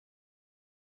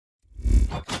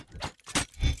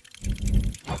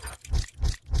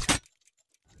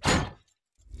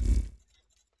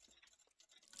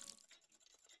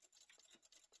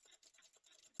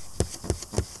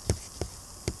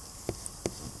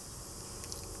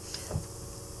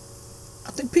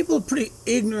people are pretty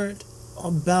ignorant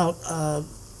about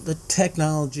the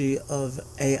technology of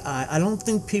AI. I don't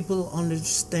think people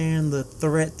understand the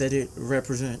threat that it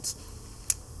represents.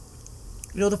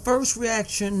 You know, the first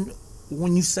reaction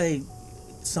when you say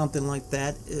something like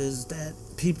that is that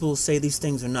people say these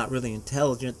things are not really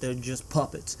intelligent, they're just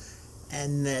puppets.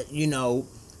 And that,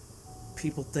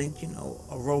 people think,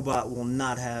 a robot will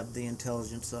not have the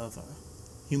intelligence of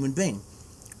a human being,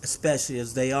 especially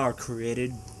as they are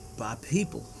created by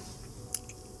people.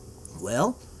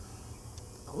 Well,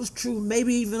 that was true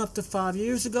maybe even up to 5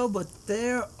 years ago, but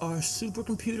there are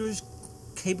supercomputers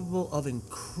capable of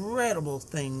incredible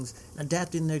things,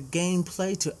 adapting their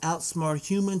gameplay to outsmart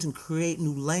humans and create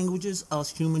new languages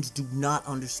us humans do not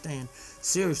understand.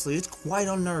 Seriously, it's quite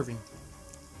unnerving.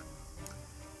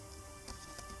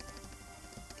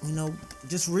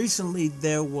 Just recently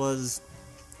there was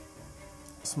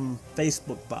some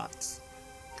Facebook bots.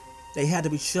 They had to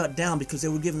be shut down because they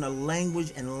were given a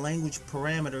language and language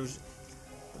parameters,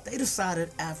 but they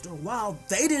decided after a while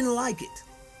they didn't like it.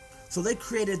 So they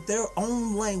created their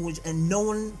own language and no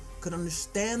one could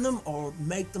understand them or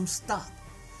make them stop.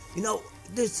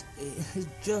 It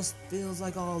just feels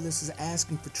like all this is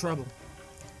asking for trouble.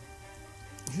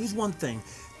 Here's one thing.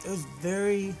 There's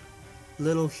very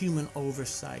little human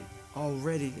oversight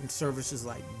already in services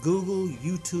like Google,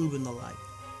 YouTube, and the like.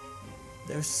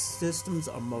 Their systems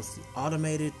are mostly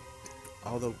automated,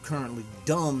 although currently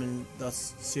dumb and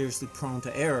thus seriously prone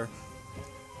to error.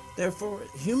 Therefore,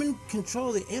 human control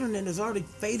of the internet is already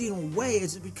fading away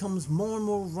as it becomes more and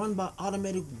more run by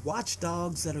automated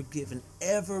watchdogs that are given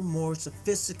ever more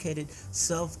sophisticated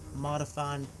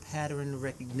self-modifying pattern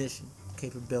recognition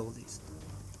capabilities.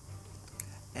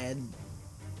 And,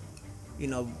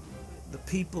 the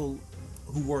people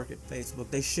who work at Facebook,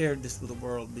 they shared this with the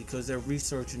world because their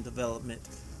research and development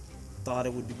thought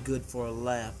it would be good for a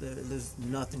laugh. There's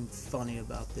nothing funny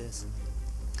about this.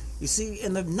 You see,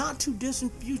 in the not too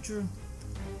distant future,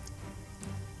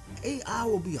 AI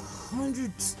will be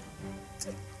hundreds,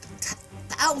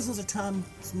 thousands of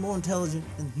times more intelligent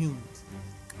than humans.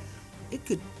 It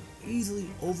could easily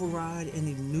override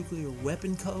any nuclear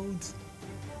weapon codes,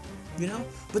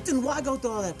 But then why go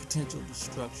through all that potential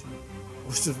destruction?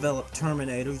 Or develop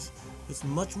Terminators? It's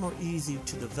much more easy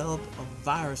to develop a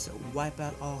virus that will wipe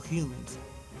out all humans,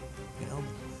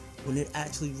 when it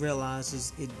actually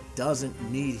realizes it doesn't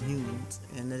need humans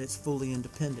and that it's fully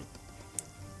independent.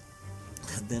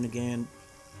 Then again,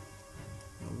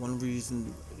 one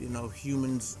reason,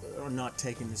 humans are not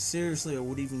taking this seriously or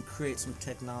would even create some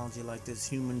technology like this,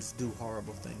 humans do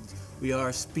horrible things. We are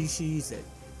a species that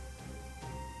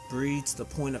breeds to the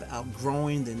point of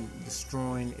outgrowing then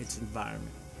destroying its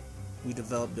environment. We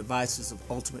develop devices of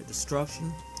ultimate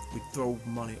destruction. We throw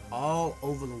money all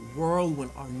over the world when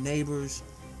our neighbors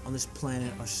on this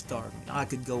planet are starving. I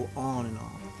could go on and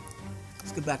on.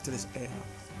 Let's get back to this AI.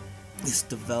 It's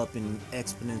developing an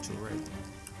exponential rate.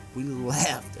 We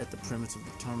laughed at the premise of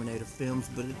the Terminator films,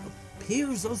 but it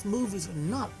appears those movies are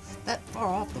not that far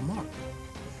off the mark.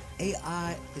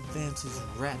 AI advances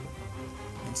rapidly,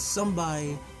 and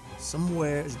somebody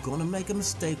somewhere is going to make a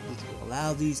mistake which will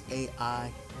allow these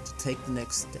AI to take the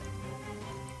next step.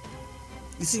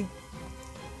 You see,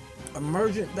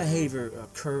 emergent behavior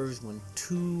occurs when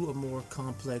two or more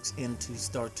complex entities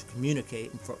start to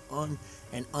communicate and for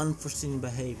unforeseen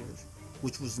behaviors,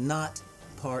 which was not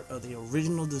part of the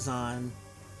original design,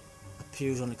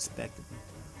 appears unexpectedly.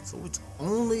 So it's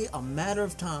only a matter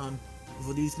of time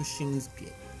before these machines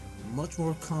get much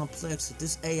more complex that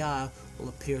this AI will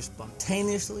appear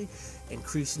spontaneously,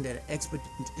 increasing at an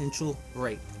exponential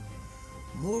rate.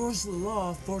 Moore's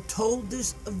law foretold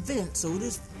this event, so it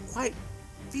is quite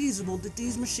feasible that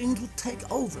these machines will take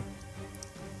over.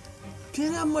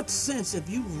 Can't have much sense if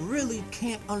you really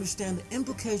can't understand the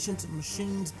implications of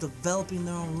machines developing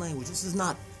their own language. This is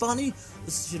not funny.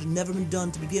 This should have never been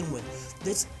done to begin with.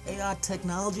 This AI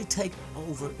technology take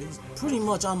over is pretty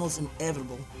much almost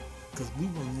inevitable because we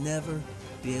will never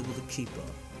be able to keep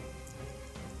up.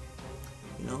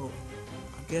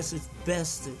 I guess it's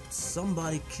best that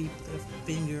somebody keep their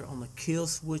finger on the kill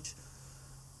switch.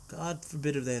 God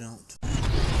forbid if they don't.